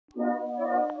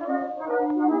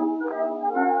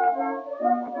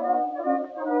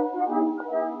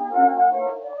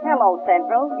South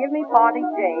Central, give me party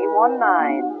J19.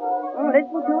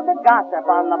 Listen to the gossip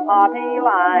on the party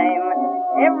line.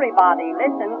 Everybody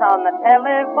listens on the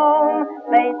telephone.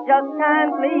 They just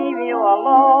can't leave you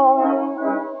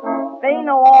alone. They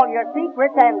know all your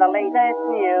secrets and the latest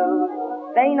news.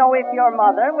 They know if your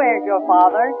mother wears your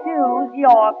father's shoes,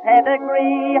 your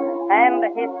pedigree and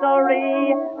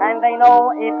history, and they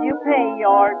know if you pay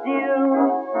your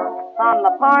dues. On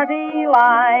the party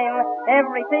line,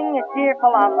 everything is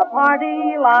cheerful on the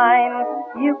party line.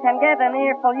 You can get an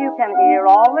earful, you can hear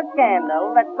all the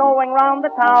scandal that's going round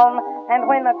the town.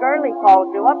 And when a girlie calls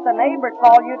you up, the neighbors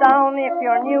call you down if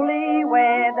you're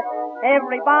newlywed.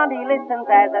 Everybody listens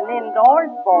as an indoor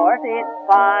sport, it's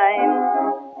fine.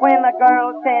 When a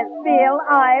girl says, Bill,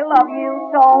 I love you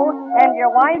so, and your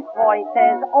wife's voice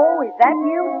says, oh, is that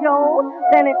you, Joe?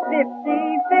 Then it's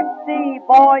 50-50,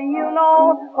 boy, you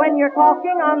know, when you're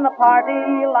talking on the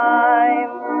party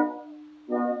line.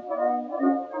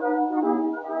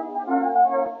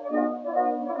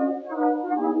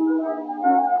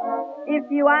 If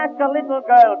you ask a little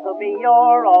girl to be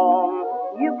your own,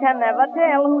 you can never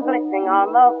tell who's listening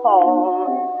on the phone.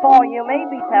 For you may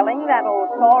be telling that old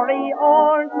story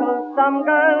or to some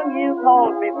girl you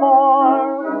told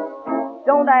before.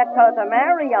 Don't ask her to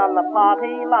marry on the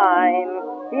party line.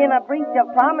 In a breach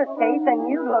of promise case and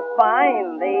you look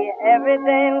fine, the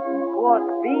evidence would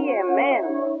be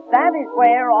immense. That is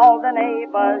where all the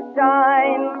neighbors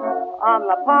shine. On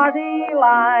the party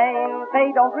line,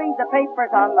 they don't read the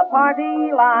papers on the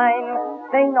party line.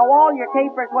 They know all your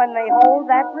capers when they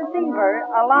hold that receiver.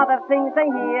 A lot of things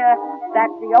they hear,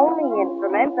 that's the only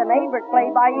instrument the neighbors play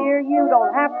by ear. You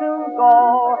don't have to go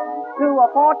to a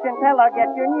fortune teller, get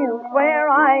your news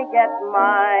where I get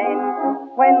mine.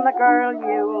 When the girl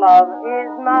you love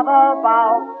is not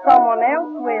about, someone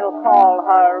else will call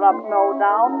her up, no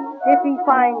doubt. If he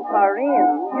finds her in,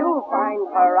 you'll find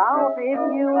her out if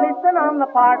you listen on the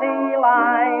party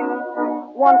line.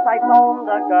 Once I phoned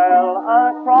a girl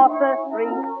across the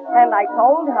street, and I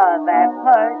told her that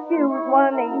her shoes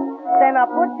were neat. Then a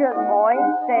butcher's boy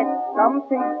said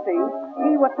something sweet.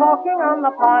 He was talking on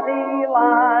the party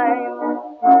line.